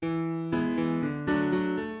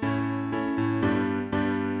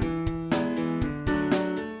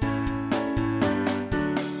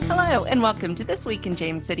Hello, and welcome to This Week in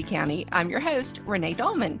James City County. I'm your host, Renee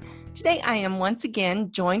Dahlman. Today, I am once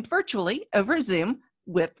again joined virtually over Zoom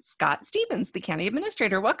with Scott Stevens, the County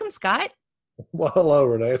Administrator. Welcome, Scott. Well, hello,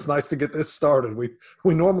 Renee. It's nice to get this started.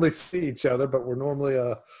 We normally see each other, but we're normally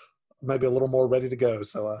maybe a little more ready to go.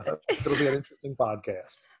 So it'll be an interesting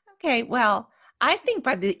podcast. Okay, well, I think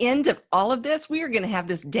by the end of all of this, we are going to have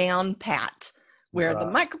this down pat, where the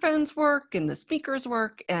microphones work and the speakers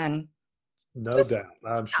work, and no doubt.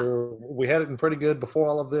 I'm sure we had it in pretty good before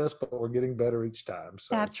all of this, but we're getting better each time.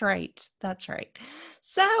 So That's right.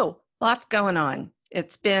 So lots going on.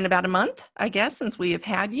 It's been about a month, I guess, since we have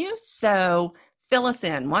had you. So fill us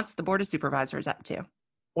in. What's the Board of Supervisors up to?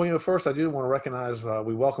 Well, first I do want to recognize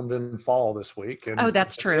we welcomed in fall this week. And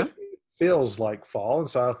that's true. It feels like fall. And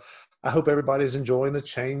so I hope everybody's enjoying the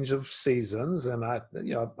change of seasons. And I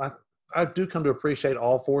do come to appreciate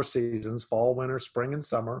all four seasons: fall, winter, spring, and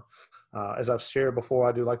summer. As I've shared before,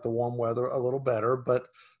 I do like the warm weather a little better, but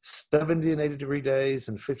 70 and 80 degree days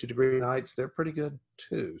and 50 degree nights, they're pretty good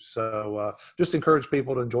too. So just encourage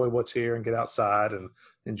people to enjoy what's here and get outside and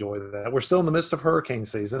enjoy that. We're still in the midst of hurricane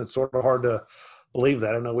season. It's sort of hard to believe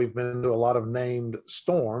that. I know we've been through a lot of named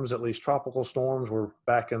storms, at least tropical storms. We're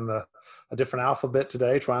back in a different alphabet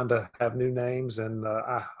today, trying to have new names. And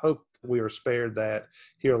I hope we are spared that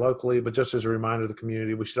here locally, but just as a reminder to the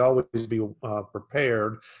community, we should always be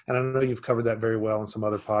prepared. And I know you've covered that very well in some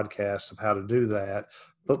other podcasts of how to do that,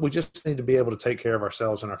 but we just need to be able to take care of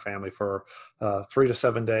ourselves and our family for 3 to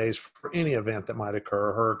 7 days for any event that might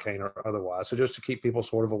occur, hurricane or otherwise. So just to keep people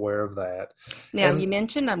sort of aware of that. Now, you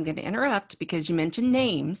mentioned, I'm going to interrupt because you mentioned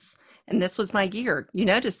names, and this was my year. You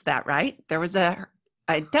noticed that, right? There was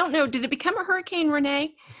I don't know, did it become a hurricane,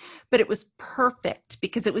 Renee? But it was perfect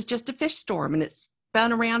because it was just a fish storm and it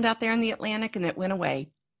spun around out there in the Atlantic and it went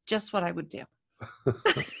away. Just what I would do.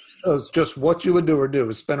 It's just what you would do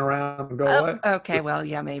is spin around and go away. Okay, well,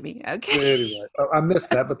 yeah, maybe. Okay. Anyway, I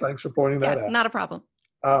missed that, but thanks for pointing that out. Not a problem.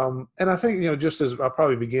 And I think, just as I'll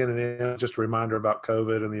probably begin and end, just a reminder about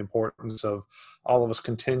COVID and the importance of all of us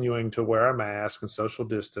continuing to wear a mask and social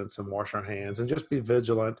distance and wash our hands and just be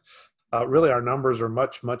vigilant. Really, our numbers are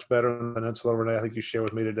much, much better in the Peninsula. Renee, I think you shared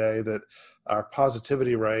with me today that our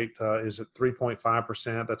positivity rate is at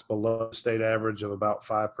 3.5%. That's below the state average of about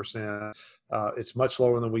 5%. It's much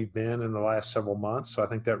lower than we've been in the last several months. So I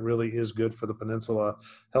think that really is good for the Peninsula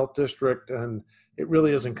Health District. And it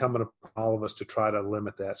really is incumbent upon all of us to try to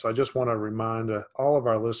limit that. So I just want to remind all of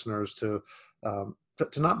our listeners to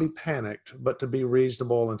not be panicked, but to be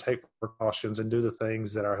reasonable and take precautions and do the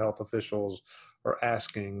things that our health officials are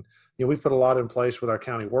asking. We've put a lot in place with our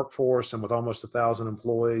county workforce and with almost 1,000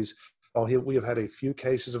 employees. We have had a few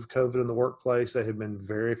cases of COVID in the workplace. They have been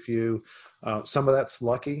very few. Some of that's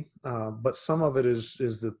lucky, but some of it is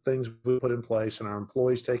the things we put in place and our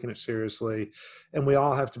employees taking it seriously. And we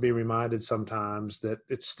all have to be reminded sometimes that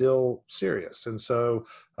it's still serious. And so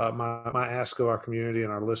my ask of our community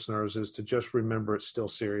and our listeners is to just remember it's still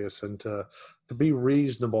serious and to be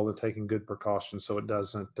reasonable in taking good precautions so it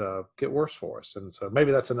doesn't get worse for us. And so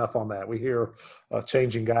maybe that's enough on that. We hear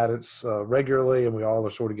changing guidance regularly, and we all are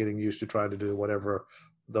sort of getting used to trying to do whatever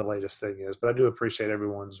the latest thing is. But I do appreciate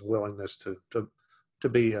everyone's willingness to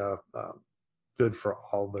be good for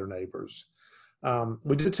all their neighbors.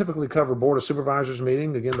 We do typically cover Board of Supervisors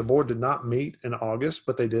meeting. Again, the board did not meet in August,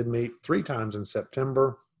 but they did meet 3 times in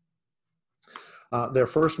September. Their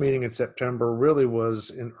first meeting in September really was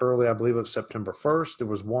in early, I believe it was September 1st. There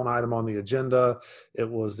was one item on the agenda. It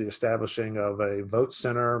was the establishing of a vote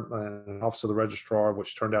center and an office of the registrar,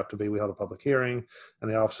 which turned out to be, we held a public hearing,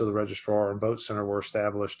 and the office of the registrar and vote center were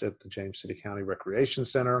established at the James City County Recreation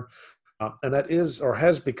Center. And that is, or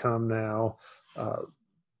has become now,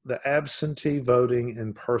 the absentee voting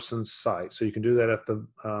in person site. So you can do that at the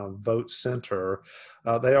vote center.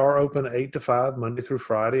 They are open 8 to 5, Monday through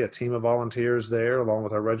Friday. A team of volunteers there, along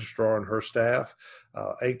with our registrar and her staff,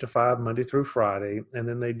 8 to 5, Monday through Friday. And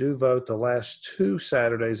then they do vote the last 2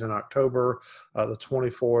 Saturdays in October, the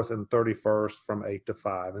 24th and 31st from 8 to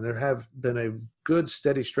 5. And there have been a good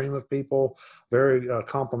steady stream of people, very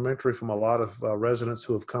complimentary from a lot of residents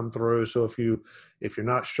who have come through. So if you're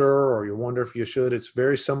not sure or you wonder if you should, it's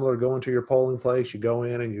very similar to going to your polling place. You go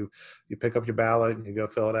in and you pick up your ballot and you go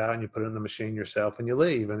fill it out and you put it in the machine yourself and you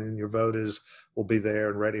leave. And then your vote will be there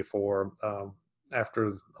and ready for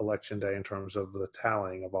after election day in terms of the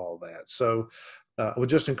tallying of all that. So I would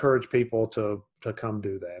just encourage people to come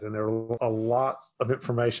do that. And there are a lot of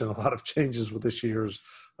information, a lot of changes with this year's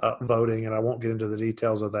voting, and I won't get into the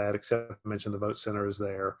details of that, except I mentioned the vote center is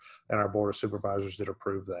there, and our Board of Supervisors did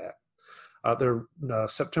approve that. Their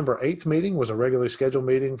September 8th meeting was a regularly scheduled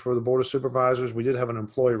meeting for the Board of Supervisors. We did have an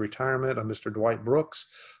employee retirement. Mr. Dwight Brooks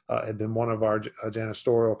had been one of our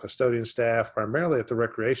janitorial custodian staff, primarily at the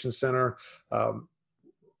Recreation Center.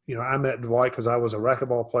 I met Dwight because I was a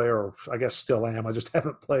racquetball player, or I guess still am. I just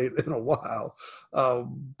haven't played in a while.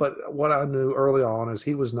 But what I knew early on is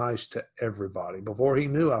he was nice to everybody. Before he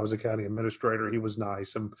knew I was a county administrator, he was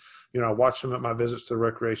nice. And, I watched him at my visits to the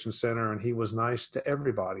Recreation Center, and he was nice to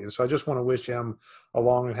everybody. And so I just want to wish him a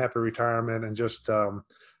long and happy retirement. And just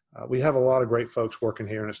we have a lot of great folks working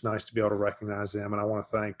here, and it's nice to be able to recognize them. And I want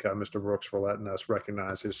to thank Mr. Brooks for letting us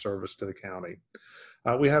recognize his service to the county.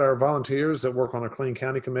 We had our volunteers that work on our Clean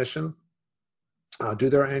County Commission do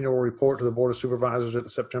their annual report to the Board of Supervisors at the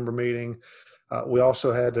September meeting. We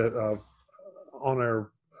also had on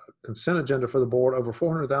our consent agenda for the board over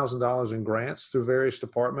 $400,000 in grants through various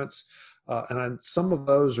departments. Some of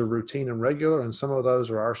those are routine and regular, and some of those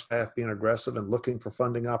are our staff being aggressive and looking for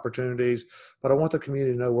funding opportunities. But I want the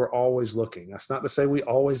community to know we're always looking. That's not to say we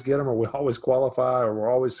always get them or we always qualify or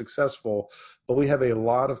we're always successful, but we have a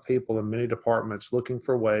lot of people in many departments looking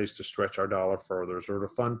for ways to stretch our dollar further or to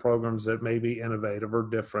fund programs that may be innovative or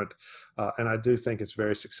different. And I do think it's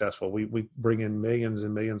very successful. We bring in millions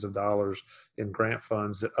and millions of dollars in grant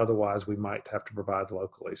funds that otherwise we might have to provide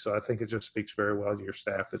locally. So I think it just speaks very well to your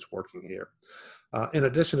staff that's working here. In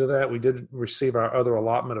addition to that, we did receive our other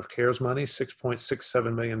allotment of CARES money,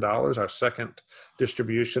 $6.67 million, our second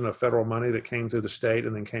distribution of federal money that came through the state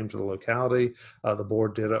and then came to the locality. The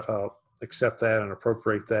board did accept that and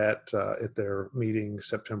appropriate that at their meeting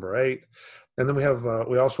September 8th. And then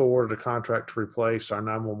we also awarded a contract to replace our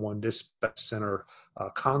 911 dispatch center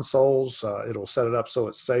consoles. It'll set it up so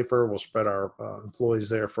it's safer. We'll spread our employees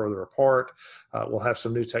there further apart. We'll have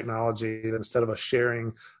some new technology. Instead of us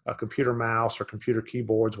sharing a computer mouse or computer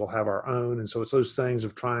keyboards, we'll have our own. And so it's those things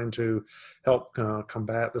of trying to help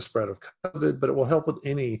combat the spread of COVID, but it will help with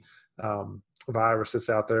any virus that's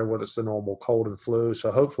out there, whether it's the normal cold and flu.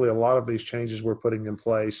 So hopefully a lot of these changes we're putting in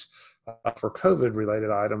place for COVID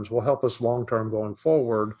related items will help us long-term going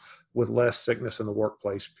forward with less sickness in the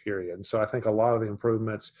workplace, period. And so I think a lot of the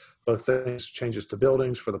improvements, both things, changes to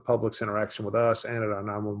buildings for the public's interaction with us and at our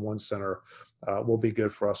 911 center will be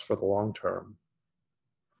good for us for the long term.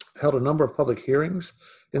 Held a number of public hearings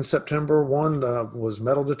in September. One was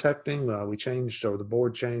metal detecting. The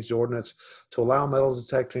board changed the ordinance to allow metal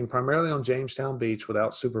detecting primarily on Jamestown Beach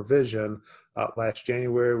without supervision. Last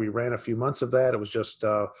January, we ran a few months of that. It was just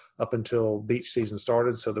up until beach season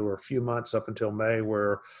started. So there were a few months up until May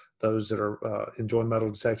where those that are enjoying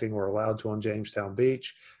metal detecting were allowed to on Jamestown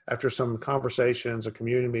Beach. After some conversations, a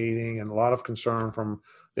community meeting, and a lot of concern from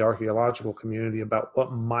the archaeological community about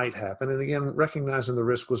what might happen. And again, recognizing the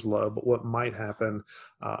risk was low, but what might happen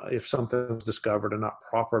if something was discovered and not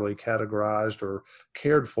properly categorized or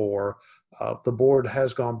cared for. The board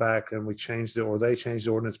has gone back and they changed the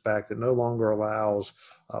ordinance back that no longer allows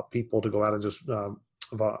people to go out and just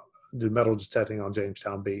do metal detecting on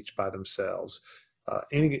Jamestown Beach by themselves.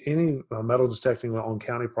 Any metal detecting on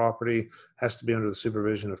county property has to be under the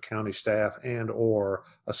supervision of county staff and or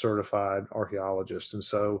a certified archaeologist. And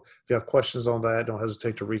so if you have questions on that, don't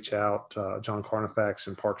hesitate to reach out. John Carnifax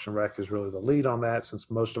in Parks and Rec is really the lead on that, since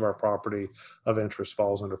most of our property of interest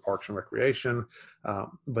falls under Parks and Recreation.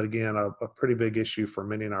 But again, a pretty big issue for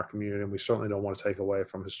many in our community, and we certainly don't want to take away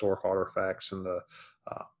from historic artifacts and the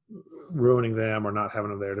ruining them or not having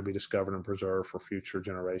them there to be discovered and preserved for future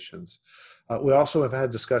generations. We also have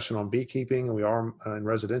had discussion on beekeeping, and we are in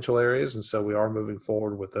residential areas, and so we are moving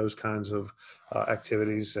forward with those kinds of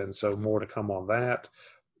activities, and so more to come on that.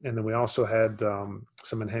 And then we also had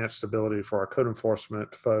some enhanced ability for our code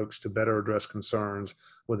enforcement folks to better address concerns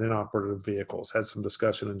with inoperative vehicles. Had some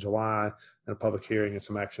discussion in July and a public hearing and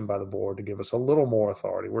some action by the board to give us a little more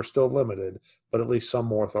authority. We're still limited, but at least some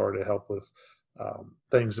more authority to help with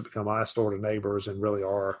things that become eyesore to neighbors and really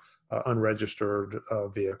are unregistered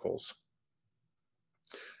vehicles.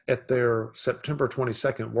 At their September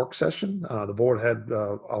 22nd work session, the board had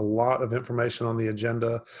a lot of information on the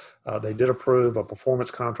agenda. They did approve a performance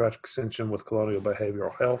contract extension with Colonial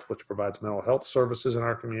Behavioral Health, which provides mental health services in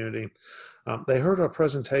our community. They heard a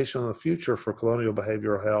presentation on the future for Colonial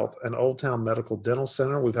Behavioral Health and Old Town Medical Dental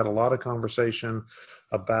Center. We've had a lot of conversation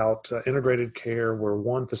about integrated care where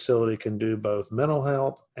one facility can do both mental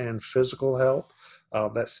health and physical health.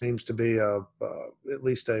 That seems to be at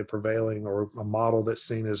least a prevailing or a model that's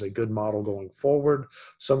seen as a good model going forward.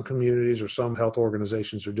 Some communities or some health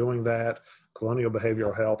organizations are doing that. Colonial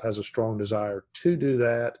Behavioral Health has a strong desire to do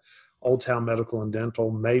that. Old Town Medical and Dental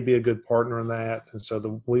may be a good partner in that. And so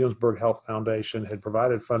the Williamsburg Health Foundation had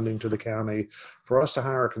provided funding to the county for us to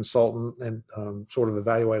hire a consultant and sort of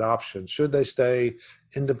evaluate options. Should they stay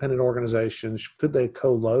independent organizations? Could they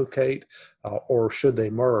co-locate or should they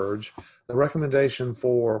merge? The recommendation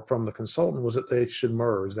from the consultant was that they should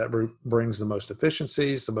merge. That brings the most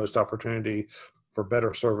efficiencies, the most opportunity for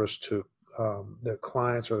better service to their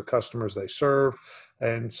clients or the customers they serve.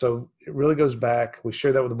 And so it really goes back. We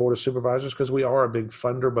share that with the Board of Supervisors because we are a big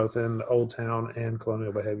funder both in Old Town and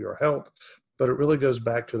Colonial Behavioral Health. But it really goes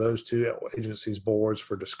back to those two agencies' boards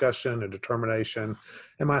for discussion and determination.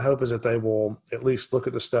 And my hope is that they will at least look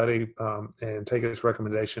at the study and take its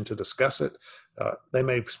recommendation to discuss it. They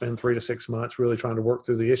may spend 3 to 6 months really trying to work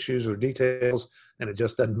through the issues or details, and it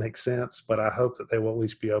just doesn't make sense. But I hope that they will at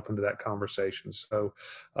least be open to that conversation. So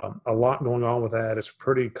a lot going on with that. It's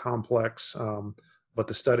pretty complex. But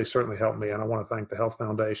the study certainly helped me, and I want to thank the Health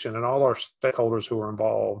Foundation and all our stakeholders who are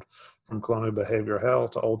involved, from Colonial Behavioral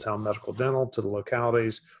Health to Old Town Medical Dental to the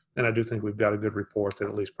localities. And I do think we've got a good report that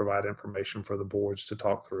at least provide information for the boards to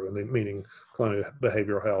talk through, and meaning Colonial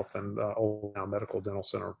Behavioral Health and Old Town Medical Dental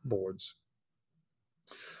Center boards.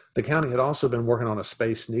 The county had also been working on a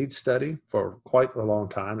space needs study for quite a long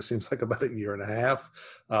time. It seems like about a year and a half.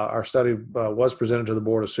 Our study was presented to the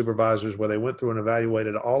Board of Supervisors, where they went through and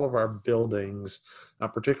evaluated all of our buildings,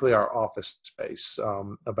 particularly our office space,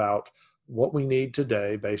 about what we need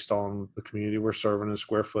today based on the community we're serving and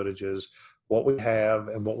square footages, what we have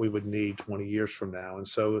and what we would need 20 years from now. And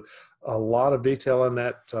so a lot of detail in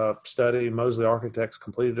that study. Mosley Architects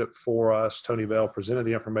completed it for us. Tony Bell presented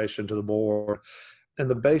the information to the board. And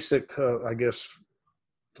the basic,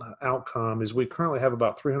 outcome is we currently have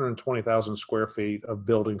about 320,000 square feet of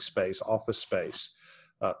building space, office space.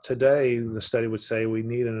 Today, the study would say we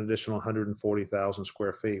need an additional 140,000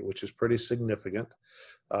 square feet, which is pretty significant.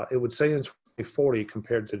 It would say in 2040,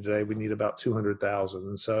 compared to today, we need about 200,000.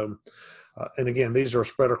 And so, and again, these are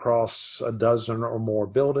spread across a dozen or more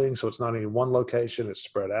buildings, so it's not any one location, it's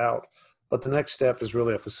spread out. But the next step is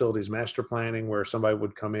really a facilities master planning, where somebody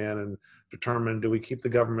would come in and determine, do we keep the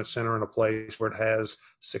government center in a place where it has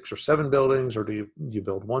 6 or 7 buildings, or do you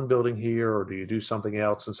build one building here, or do you do something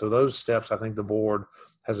else? And so those steps, I think the board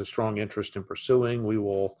has a strong interest in pursuing. We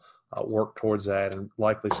will work towards that and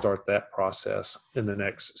likely start that process in the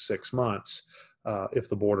next 6 months if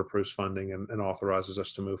the board approves funding and authorizes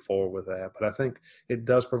us to move forward with that. But I think it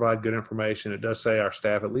does provide good information. It does say our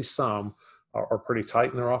staff, at least some, are pretty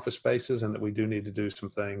tight in their office spaces, and that we do need to do some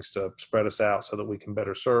things to spread us out so that we can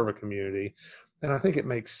better serve a community. And I think it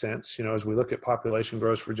makes sense, as we look at population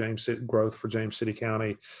growth for James City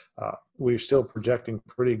County, we're still projecting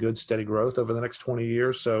pretty good steady growth over the next 20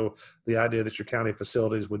 years. So the idea that your county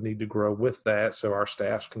facilities would need to grow with that so our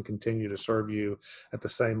staff can continue to serve you at the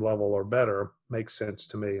same level or better makes sense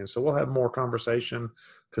to me. And so we'll have more conversation,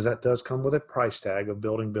 because that does come with a price tag of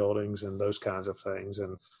building buildings and those kinds of things.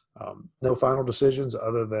 And no final decisions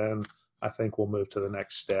other than I think we'll move to the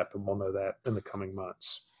next step, and we'll know that in the coming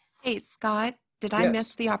months. Hey, Scott, did I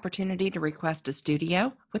miss the opportunity to request a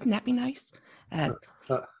studio? Wouldn't that be nice?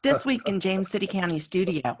 This week in James City County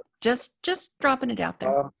studio. Just dropping it out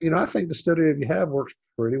there. I think the studio you have works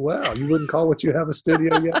pretty well. You wouldn't call what you have a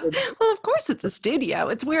studio yet? Well, of course it's a studio.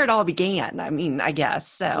 It's where it all began. I mean, I guess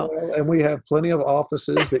so. Well, and we have plenty of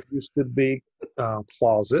offices that used to be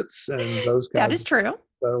closets and those kinds. That is true.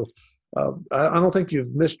 So I don't think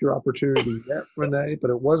you've missed your opportunity yet, Renee,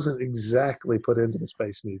 but it wasn't exactly put into the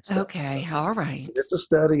space needs study. Okay, all right. It's a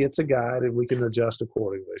study, it's a guide, and we can adjust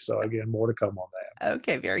accordingly. So again, more to come on that.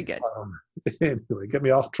 Okay, very good. Anyway, get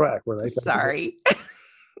me off track, Renee. Sorry.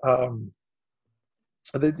 The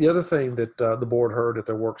other thing that the board heard at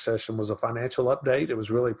their work session was a financial update. It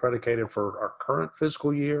was really predicated for our current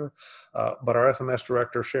fiscal year, but our FMS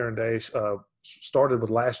director, Sharon Day, started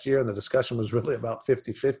with last year, and the discussion was really about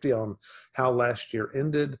 50-50 on how last year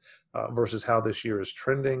ended versus how this year is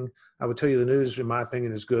trending. I would tell you the news, in my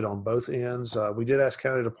opinion, is good on both ends. We did ask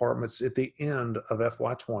county departments at the end of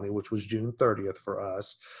FY20, which was June 30th for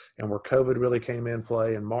us, and where COVID really came in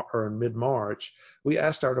play in mid-March, we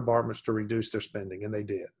asked our departments to reduce their spending, and they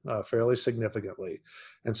did fairly significantly.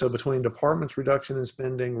 And so between departments' reduction in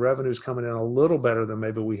spending, revenues coming in a little better than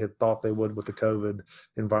maybe we had thought they would with the COVID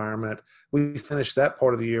environment, we finished that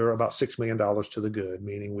part of the year about $6 million to the good,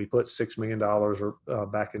 meaning we put $6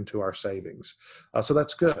 million back into our savings. So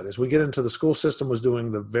that's good. As we get into the school system was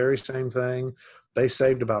doing the very same thing. They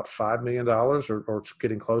saved about $5 million or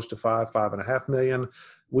getting close to $5.5 million.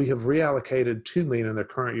 We have reallocated $2 million in their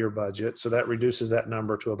current year budget. So that reduces that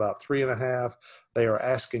number to about 3.5. They are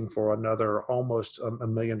asking for another almost $1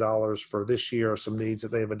 million for this year, some needs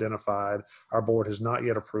that they've identified. Our board has not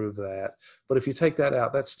yet approved that. But if you take that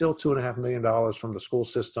out, that's still $2.5 million from the school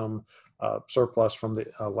system surplus from the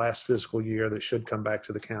last fiscal year that should come back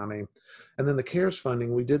to the county. And then the CARES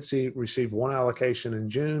funding, we did receive one allocation in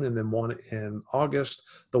June and then one in August.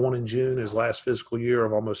 The one in June is last fiscal year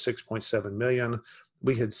of almost $6.7 million.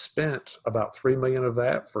 We had spent about $3 million of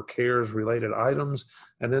that for CARES related items.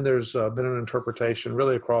 And then there's been an interpretation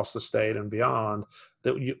really across the state and beyond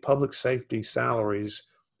that public safety salaries,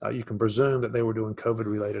 you can presume that they were doing COVID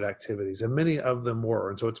related activities, and many of them were.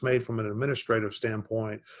 And so it's made from an administrative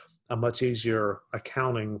standpoint a much easier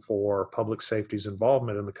accounting for public safety's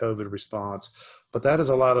involvement in the COVID response. But that has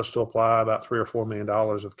allowed us to apply about $3 or $4 million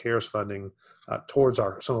of CARES funding towards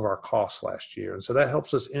some of our costs last year. And so that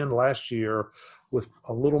helps us end last year with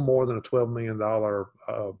a little more than a $12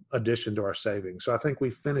 million addition to our savings. So I think we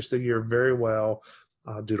finished the year very well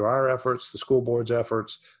due to our efforts, the school board's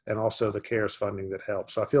efforts, and also the CARES funding that helped.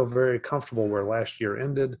 So I feel very comfortable where last year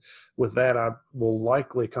ended. With that, I will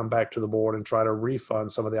likely come back to the board and try to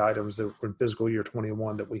refund some of the items that were in fiscal year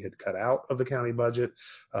 21 that we had cut out of the county budget,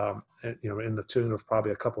 in the tune of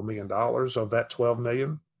probably a couple $1 million of that $12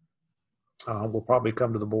 million. We'll probably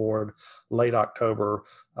come to the board late October.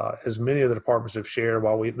 As many of the departments have shared,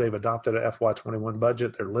 while they've adopted an FY21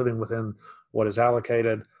 budget, they're living within what is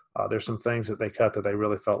allocated. There's some things that they cut that they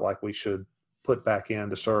really felt like we should put back in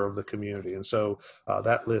to serve the community. And so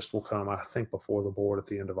that list will come, I think, before the board at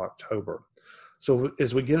the end of October. So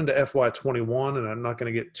as we get into FY21, and I'm not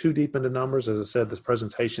going to get too deep into numbers, as I said, this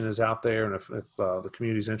presentation is out there, and if the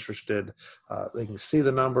community is interested, they can see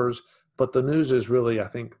the numbers. But the news is really, I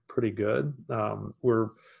think, pretty good. We're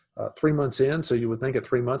 3 months in, so you would think at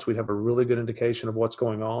 3 months we'd have a really good indication of what's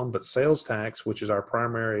going on. But sales tax, which is our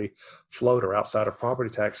primary floater outside of property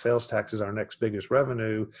tax, sales tax is our next biggest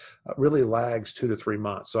revenue, really lags 2 to 3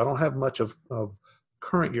 months. So I don't have much of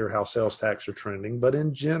current year how sales tax are trending, but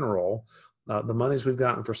in general, the monies we've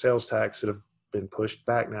gotten for sales tax that have been pushed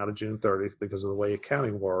back now to June 30th because of the way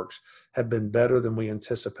accounting works have been better than we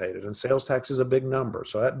anticipated. And sales tax is a big number,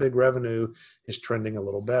 so that big revenue is trending a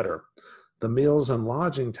little better. The meals and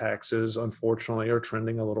lodging taxes, unfortunately, are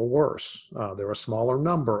trending a little worse. They're a smaller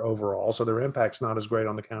number overall, so their impact's not as great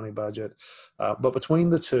on the county budget. But between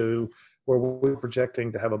the two, where we're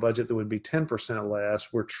projecting to have a budget that would be 10%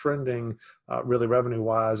 less, we're trending really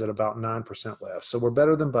revenue-wise at about 9% less. So we're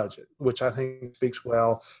better than budget, which I think speaks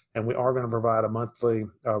well. And we are going to provide a monthly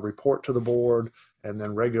report to the board and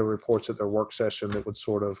then regular reports at their work session that would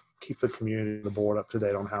sort of keep the community and the board up to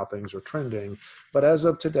date on how things are trending. But as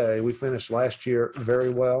of today, we finished last year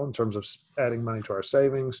very well in terms of adding money to our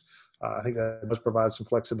savings. I think that does provide some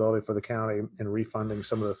flexibility for the county in refunding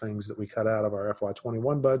some of the things that we cut out of our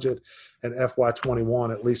FY21 budget. And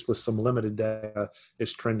FY21, at least with some limited data,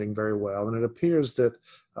 is trending very well. And it appears that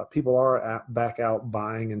people are back out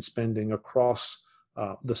buying and spending across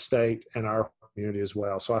the state and our community as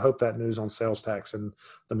well. So I hope that news on sales tax and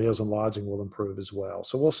the meals and lodging will improve as well.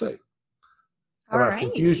 So we'll see. Have I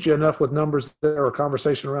confused you enough with numbers there or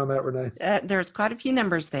conversation around that, Renee? There's quite a few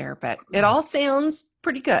numbers there, but it all sounds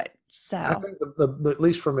pretty good. So I think at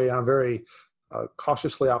least for me, I'm very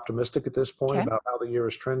cautiously optimistic at this point about how the year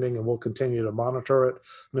is trending, and we'll continue to monitor it.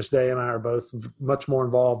 Ms. Day and I are both much more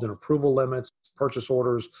involved in approval limits, purchase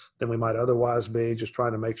orders than we might otherwise be, just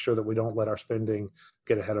trying to make sure that we don't let our spending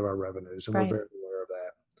get ahead of our revenues, and we're very aware of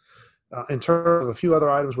that. In terms of a few other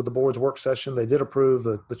items with the board's work session, they did approve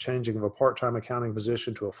the changing of a part-time accounting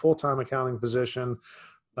position to a full-time accounting position.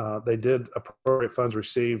 They did appropriate funds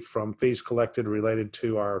received from fees collected related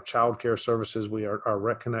to our child care services. Our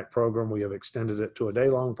Rec Connect program, we have extended it to a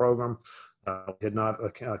day-long program. We had not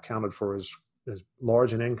accounted for as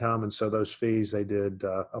large an income, and so those fees they did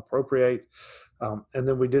appropriate. And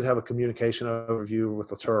then we did have a communication overview with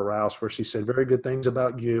Latura Rouse where she said very good things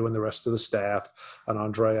about you and the rest of the staff and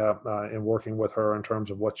Andrea in working with her in terms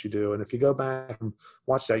of what you do. And if you go back and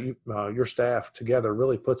watch that, your staff together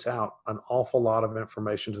really puts out an awful lot of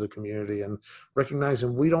information to the community, and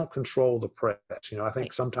recognizing we don't control the press. I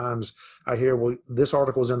think sometimes I hear, well, this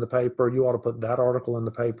article's in the paper, you ought to put that article in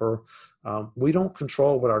the paper. We don't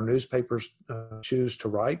control what our newspapers choose to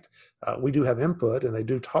write. We do have input, and they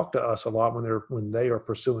do talk to us a lot when they are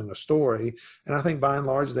pursuing a story. And I think by and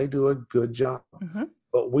large, they do a good job. Mm-hmm.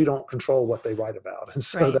 But we don't control what they write about. And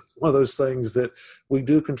so that's one of those things that we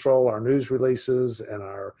do control our news releases and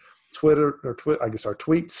our Twitter or I guess our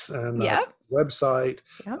tweets and Yep. website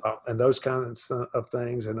Yep. and those kinds of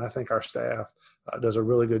things. And I think our staff does a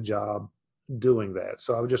really good job doing that.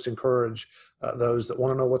 So I would just encourage those that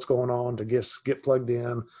want to know what's going on to get plugged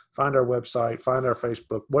in, find our website, find our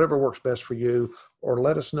Facebook, whatever works best for you, or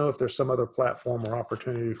let us know if there's some other platform or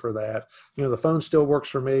opportunity for that. The phone still works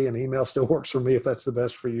for me and email still works for me. If that's the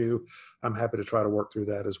best for you, I'm happy to try to work through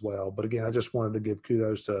that as well. But again, I just wanted to give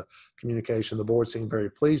kudos to communication. The board seemed very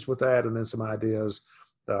pleased with that, and then some ideas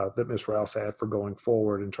that Ms. Rouse had for going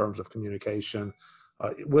forward in terms of communication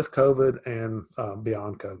with COVID and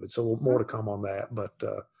beyond COVID. So more to come on that. But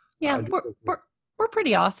Yeah, we're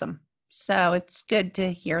pretty awesome. So it's good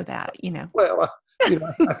to hear that, Well,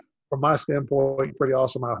 from my standpoint, pretty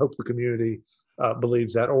awesome. I hope the community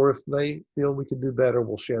believes that, or if they feel we can do better,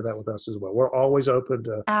 we'll share that with us as well. We're always open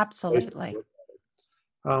to. Absolutely.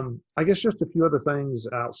 I guess just a few other things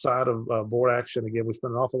outside of board action. Again, we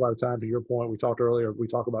spent an awful lot of time, to your point. We talked earlier, we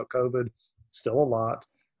talk about COVID, still a lot.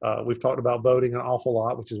 We've talked about voting an awful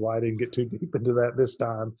lot, which is why I didn't get too deep into that this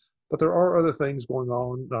time. But there are other things going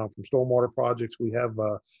on from stormwater projects. We have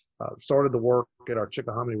started the work at our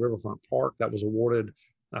Chickahominy Riverfront Park that was awarded,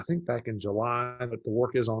 I think, back in July, but the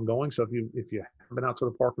work is ongoing. So if you haven't been out to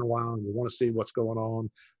the park in a while and you want to see what's going on,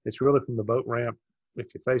 it's really from the boat ramp.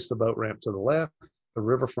 If you face the boat ramp to the left, the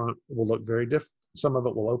riverfront will look very different. Some of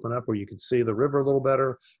it will open up where you can see the river a little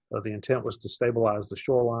better. The intent was to stabilize the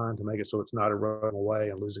shoreline to make it so it's not eroding away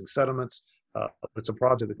and losing sediments. It's a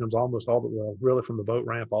project that comes almost all the way, really from the boat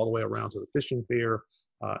ramp all the way around to the fishing pier,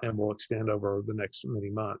 and will extend over the next many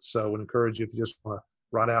months. So I would encourage you, if you just want to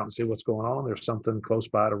ride out and see what's going on, there's something close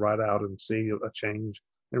by to ride out and see a change,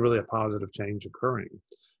 and really a positive change occurring.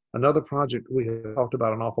 Another project we have talked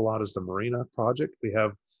about an awful lot is the marina project. We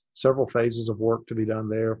have several phases of work to be done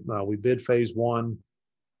there. We bid phase one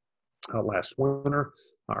last winter.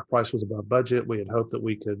 Our price was above budget. We had hoped that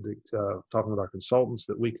we could, talking with our consultants,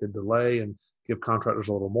 that we could delay and give contractors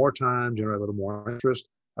a little more time, generate a little more interest,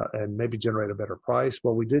 and maybe generate a better price.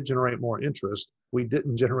 Well, we did generate more interest. We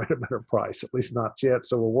didn't generate a better price, at least not yet.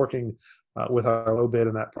 So we're working with our low bid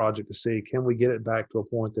in that project to see, can we get it back to a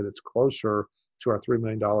point that it's closer to our $3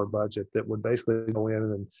 million budget that would basically go in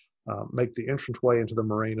and make the entranceway into the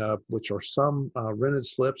marina, which are some rented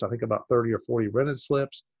slips, I think about 30 or 40 rented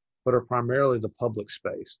slips, but are primarily the public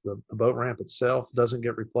space. The boat ramp itself doesn't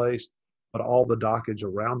get replaced, but all the dockage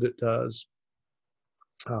around it does.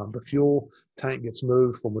 The fuel tank gets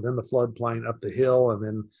moved from within the floodplain up the hill, and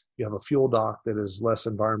then you have a fuel dock that is less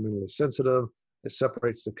environmentally sensitive. It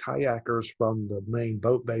separates the kayakers from the main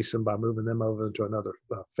boat basin by moving them over into another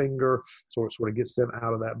finger, so it sort of gets them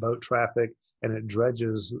out of that boat traffic, and it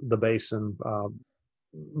dredges the basin,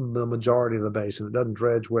 the majority of the basin. It doesn't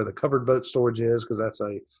dredge where the covered boat storage is, because that's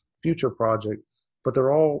a future project. But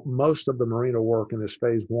most of the marina work in this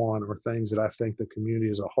phase one are things that I think the community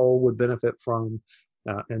as a whole would benefit from,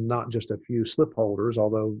 and not just a few slip holders,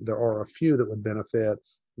 although there are a few that would benefit.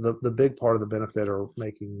 The big part of the benefit are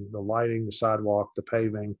making the lighting, the sidewalk, the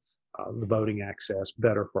paving, the boating access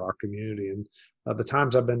better for our community. And the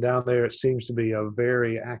times I've been down there, it seems to be a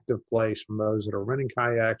very active place from those that are renting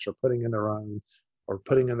kayaks or putting in their own or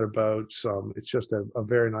putting in their boats. It's just a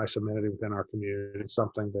very nice amenity within our community. It's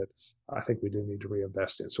something that I think we do need to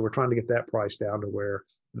reinvest in. So we're trying to get that price down to where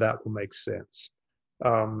that will make sense.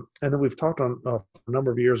 And then we've talked on a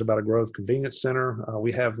number of years about a growth convenience center.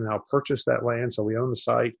 We have now purchased that land, so we own the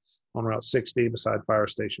site on Route 60 beside Fire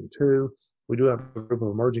Station 2. We do have a group of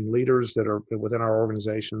emerging leaders that are within our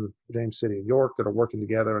organization, James City of York, that are working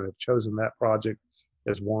together and have chosen that project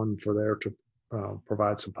as one for there to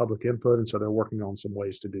provide some public input. And so they're working on some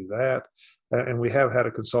ways to do that. And we have had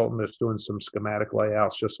a consultant that's doing some schematic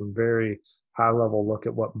layouts, just some very high level look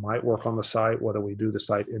at what might work on the site, whether we do the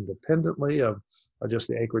site independently of just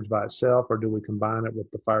the acreage by itself, or do we combine it with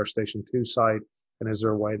the Fire Station 2 site? And is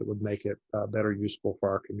there a way that would make it better useful for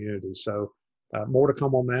our community? So more to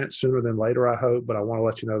come on that sooner than later, I hope, but I want to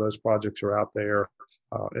let you know those projects are out there.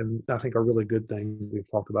 And I think are really good things we've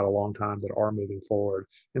talked about a long time that are moving forward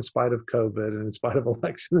in spite of COVID and in spite of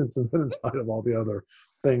elections and in spite of all the other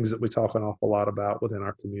things that we talk an awful lot about within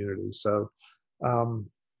our community. So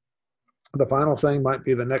the final thing might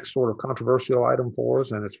be the next sort of controversial item for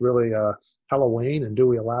us, and it's really Halloween, and do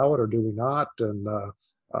we allow it or do we not? And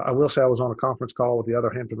I will say I was on a conference call with the other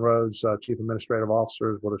Hampton Roads chief administrative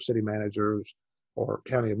officers, whether city managers or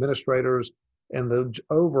county administrators, and the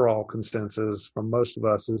overall consensus from most of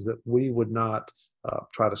us is that we would not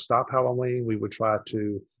try to stop Halloween. We would try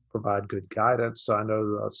to provide good guidance. I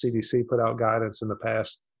know the CDC put out guidance in the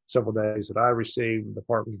past several days that I received.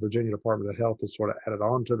 The Virginia Department of Health has sort of added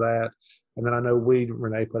on to that. And then I know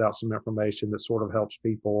Renee put out some information that sort of helps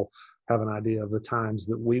people have an idea of the times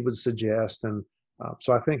that we would suggest. And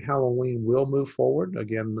so I think Halloween will move forward.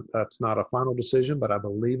 Again, that's not a final decision, but I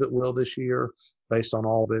believe it will this year based on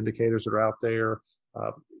all the indicators that are out there.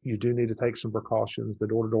 You do need to take some precautions. The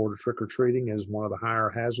door-to-door trick-or-treating is one of the higher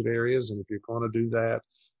hazard areas. And if you're going to do that,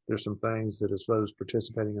 there's some things that as those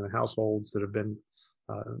participating in the households that have been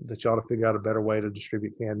that you ought to figure out a better way to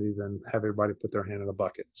distribute candy than have everybody put their hand in a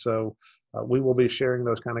bucket. So we will be sharing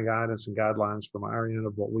those kind of guidance and guidelines from our end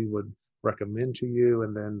of what we would recommend to you.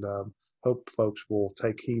 And then hope folks will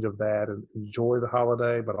take heed of that and enjoy the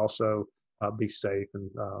holiday, but also be safe and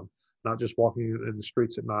not just walking in the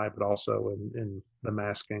streets at night, but also in the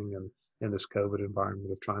masking and in this COVID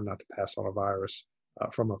environment of trying not to pass on a virus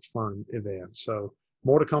from a fun event. So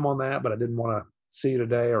more to come on that, but I didn't want to see you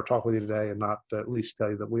today or talk with you today and not at least tell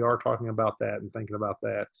you that we are talking about that and thinking about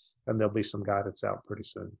that, and there'll be some guidance out pretty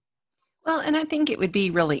soon. Well, and I think it would be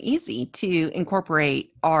really easy to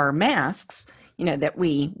incorporate our masks, that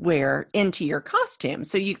we wear into your costume.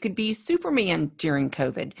 So you could be Superman during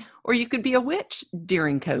COVID, or you could be a witch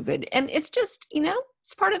during COVID. And it's just,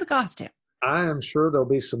 it's part of the costume. I am sure there'll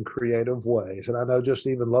be some creative ways. And I know just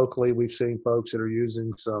even locally, we've seen folks that are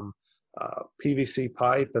using some PVC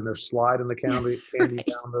pipe and they're sliding the candy Right.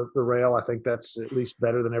 down the rail. I think that's at least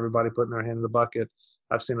better than everybody putting their hand in the bucket.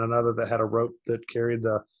 I've seen another that had a rope that carried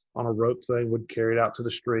on a rope thing, would carry it out to the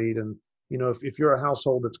street. And, if you're a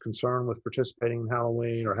household that's concerned with participating in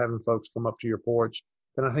Halloween or having folks come up to your porch,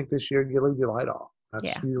 then I think this year you leave your light off.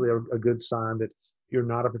 That's usually a good sign that you're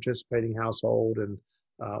not a participating household. And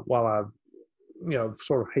while I,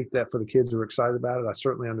 sort of hate that for the kids who are excited about it, I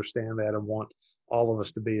certainly understand that and want all of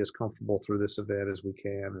us to be as comfortable through this event as we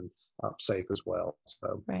can and safe as well.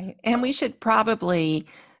 So, right. And we should probably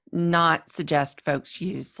not suggest folks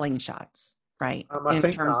use slingshots, right? I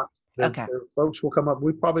think not. Okay. Folks will come up.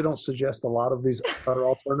 We probably don't suggest a lot of these other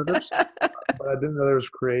alternatives, but I do know there's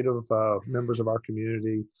creative members of our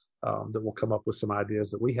community that will come up with some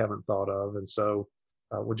ideas that we haven't thought of. And so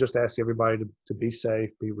we'll just ask everybody to be safe,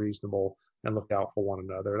 be reasonable, and look out for one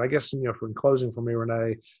another. And I guess, in closing for me,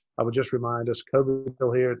 Renee, I would just remind us, COVID is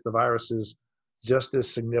still here. The virus is just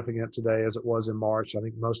as significant today as it was in March. I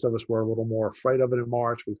think most of us were a little more afraid of it in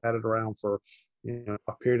March. We've had it around for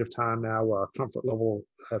a period of time now where our comfort level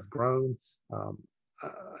have grown.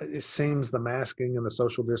 It seems the masking and the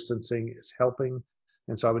social distancing is helping.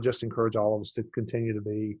 And so I would just encourage all of us to continue to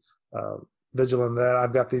be vigilant that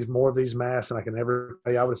I've got more of these masks than I can ever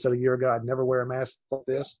tell you. I would have said a year ago, I'd never wear a mask like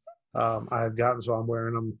this. I've gotten, so I'm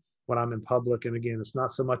wearing them when I'm in public. And again, it's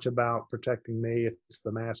not so much about protecting me. It's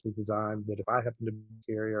the mask is designed that if I happen to be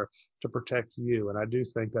a carrier, to protect you. And I do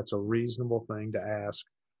think that's a reasonable thing to ask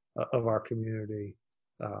of our community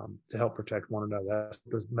to help protect one another. That's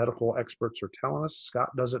what the medical experts are telling us. Scott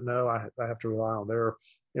doesn't know. I have to rely on their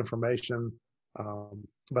information.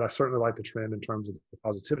 But I certainly like the trend in terms of the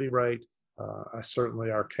positivity rate.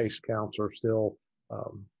 Our case counts are still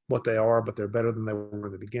what they are, but they're better than they were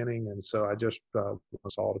in the beginning. And so I just want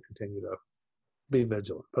us all to continue to be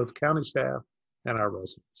vigilant, both county staff and our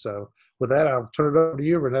residents. So with that, I'll turn it over to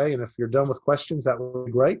you, Renee. And if you're done with questions, that would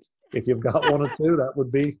be great. If you've got one or two, that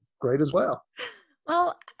would be great as well.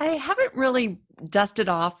 Well, I haven't really dusted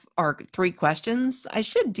off our 3 questions. I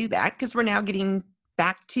should do that because we're now getting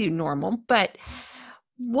back to normal. But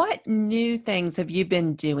what new things have you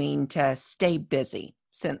been doing to stay busy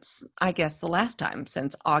since, I guess, the last time,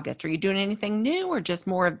 since August? Are you doing anything new or just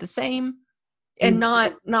more of the same? And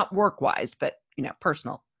not work-wise, but,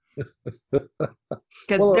 personal.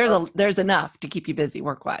 Because there's enough to keep you busy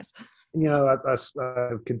work-wise.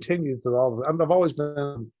 I've continued through all of it. I've always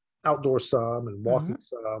been outdoor some and walking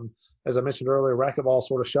some. As I mentioned earlier, racquetball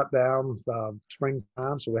sort of shut down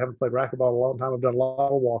springtime, so we haven't played racquetball in a long time. I've done a lot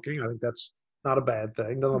of walking. I think that's not a bad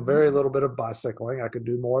thing. Done a very little bit of bicycling. I could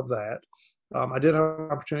do more of that. I did have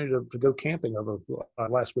an opportunity to go camping over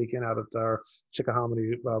last weekend out at our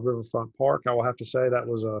Chickahominy Riverfront Park. I will have to say that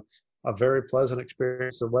was a very pleasant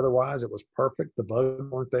experience. The weather-wise, it was perfect. The bugs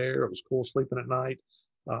weren't there. It was cool sleeping at night.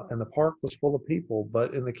 And the park was full of people.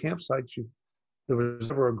 But in the campsite, there was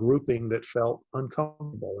never a grouping that felt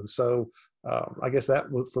uncomfortable. And so I guess that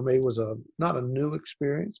for me was not a new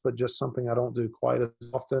experience, but just something I don't do quite as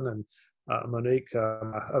often. And Monique,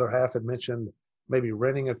 my other half, had mentioned maybe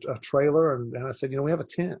renting a trailer. And I said, we have a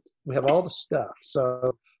tent. We have all the stuff.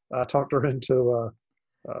 So I talked her into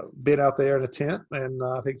being out there in a tent. And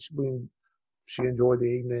I think she enjoyed the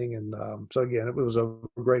evening. And so, again, it was a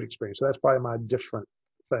great experience. So that's probably my different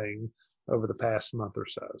thing over the past month or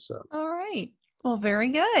so. All right. Well, very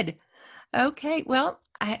good. Okay. Well,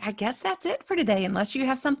 I guess that's it for today, unless you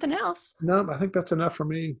have something else. No, I think that's enough for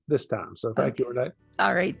me this time. So thank you, Okay. Renee.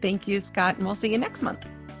 All right. Thank you, Scott. And we'll see you next month.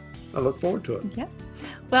 I look forward to it. Yeah.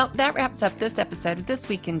 Well, that wraps up this episode of This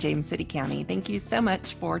Week in James City County. Thank you so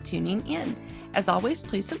much for tuning in. As always,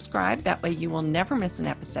 please subscribe. That way you will never miss an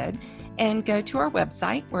episode. And go to our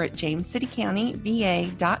website. We're at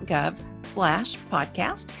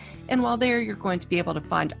jamescitycountyva.gov/podcast. And while there, you're going to be able to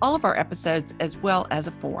find all of our episodes as well as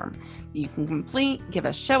a form you can complete, give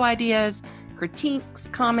us show ideas, critiques,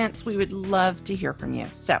 comments. We would love to hear from you.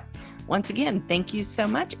 So once again, thank you so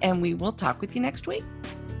much, and we will talk with you next week.